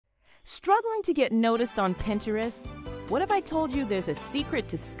Struggling to get noticed on Pinterest? What if I told you there's a secret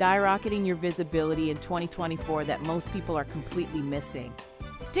to skyrocketing your visibility in 2024 that most people are completely missing?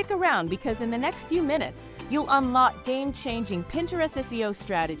 Stick around because in the next few minutes, you'll unlock game-changing Pinterest SEO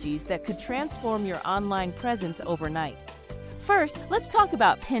strategies that could transform your online presence overnight. First, let's talk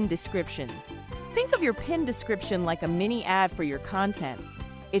about pin descriptions. Think of your pin description like a mini ad for your content.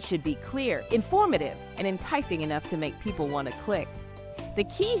 It should be clear, informative, and enticing enough to make people want to click. The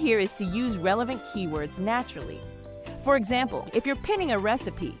key here is to use relevant keywords naturally. For example, if you're pinning a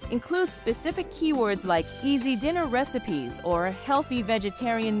recipe, include specific keywords like easy dinner recipes or healthy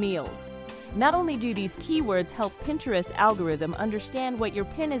vegetarian meals. Not only do these keywords help Pinterest algorithm understand what your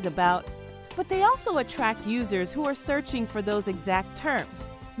pin is about, but they also attract users who are searching for those exact terms.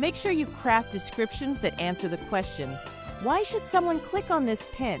 Make sure you craft descriptions that answer the question, why should someone click on this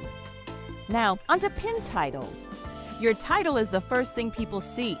pin? Now, onto pin titles. Your title is the first thing people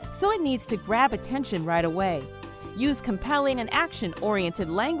see, so it needs to grab attention right away. Use compelling and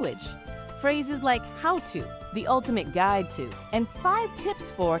action-oriented language. Phrases like how to, the ultimate guide to, and 5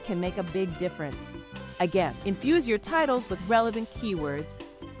 tips for can make a big difference. Again, infuse your titles with relevant keywords.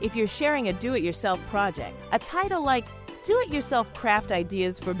 If you're sharing a do-it-yourself project, a title like Do-It-Yourself Craft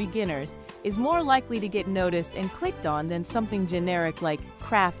Ideas for Beginners is more likely to get noticed and clicked on than something generic like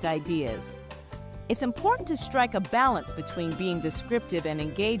Craft Ideas. It's important to strike a balance between being descriptive and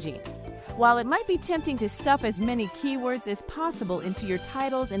engaging. While it might be tempting to stuff as many keywords as possible into your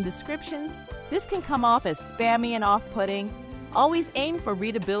titles and descriptions, this can come off as spammy and off-putting. Always aim for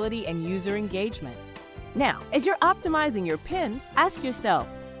readability and user engagement. Now, as you're optimizing your pins, ask yourself,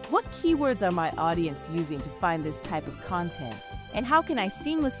 what keywords are my audience using to find this type of content? And how can I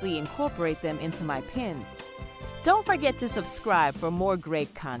seamlessly incorporate them into my pins? Don't forget to subscribe for more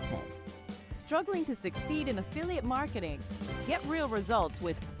great content. Struggling to succeed in affiliate marketing? Get real results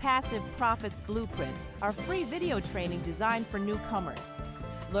with Passive Profits Blueprint, our free video training designed for newcomers.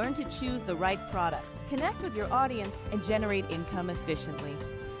 Learn to choose the right product, connect with your audience, and generate income efficiently.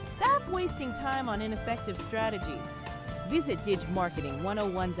 Stop wasting time on ineffective strategies. Visit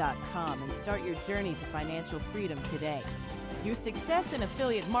digmarketing101.com and start your journey to financial freedom today. Your success in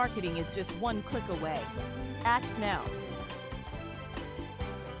affiliate marketing is just one click away. Act now.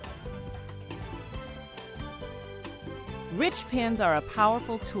 Rich pins are a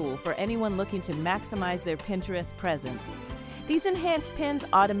powerful tool for anyone looking to maximize their Pinterest presence. These enhanced pins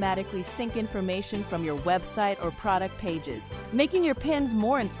automatically sync information from your website or product pages, making your pins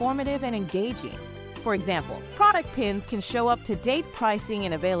more informative and engaging. For example, product pins can show up-to-date pricing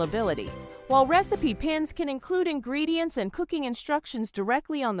and availability, while recipe pins can include ingredients and cooking instructions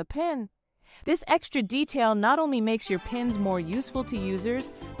directly on the pin. This extra detail not only makes your pins more useful to users,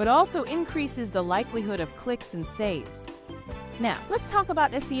 but also increases the likelihood of clicks and saves. Now, let's talk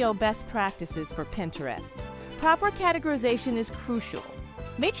about SEO best practices for Pinterest. Proper categorization is crucial.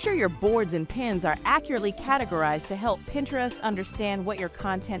 Make sure your boards and pins are accurately categorized to help Pinterest understand what your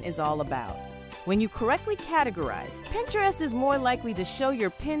content is all about. When you correctly categorize, Pinterest is more likely to show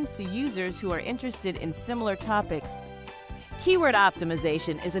your pins to users who are interested in similar topics. Keyword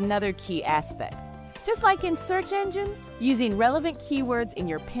optimization is another key aspect. Just like in search engines, using relevant keywords in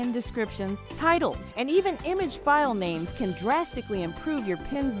your pin descriptions, titles, and even image file names can drastically improve your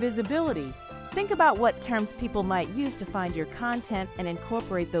pin's visibility. Think about what terms people might use to find your content and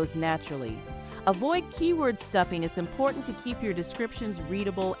incorporate those naturally. Avoid keyword stuffing. It's important to keep your descriptions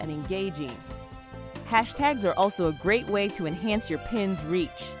readable and engaging. Hashtags are also a great way to enhance your pin's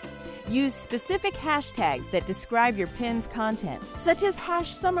reach. Use specific hashtags that describe your pin's content, such as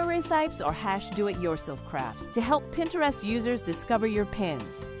 #SummerRecipes or #DoItYourselfCraft, to help Pinterest users discover your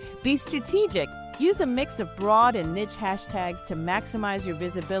pins. Be strategic. Use a mix of broad and niche hashtags to maximize your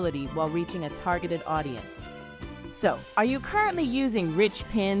visibility while reaching a targeted audience. So, are you currently using rich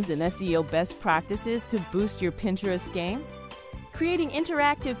pins and SEO best practices to boost your Pinterest game? Creating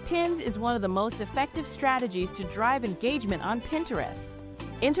interactive pins is one of the most effective strategies to drive engagement on Pinterest.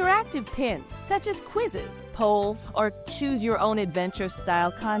 Interactive pins, such as quizzes, polls, or choose-your-own-adventure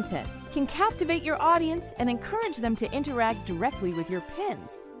style content, can captivate your audience and encourage them to interact directly with your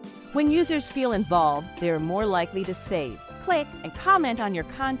pins. When users feel involved, they are more likely to save, click, and comment on your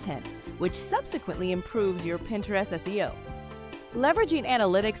content, which subsequently improves your Pinterest SEO. Leveraging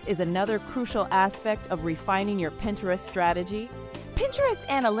analytics is another crucial aspect of refining your Pinterest strategy. Pinterest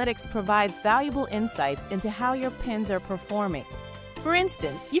Analytics provides valuable insights into how your pins are performing. For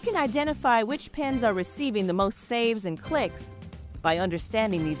instance, you can identify which pins are receiving the most saves and clicks. By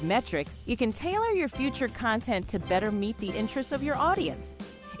understanding these metrics, you can tailor your future content to better meet the interests of your audience.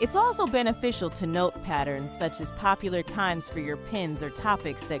 It's also beneficial to note patterns such as popular times for your pins or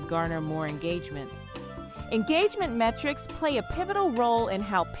topics that garner more engagement. Engagement metrics play a pivotal role in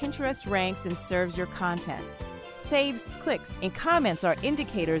how Pinterest ranks and serves your content. Saves, clicks, and comments are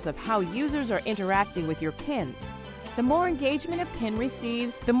indicators of how users are interacting with your pins. The more engagement a pin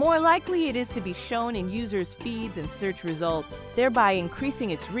receives, the more likely it is to be shown in users' feeds and search results, thereby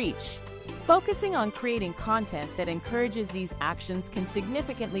increasing its reach. Focusing on creating content that encourages these actions can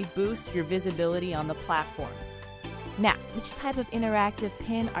significantly boost your visibility on the platform. Now, which type of interactive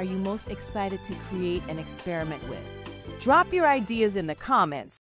pin are you most excited to create and experiment with? Drop your ideas in the comments.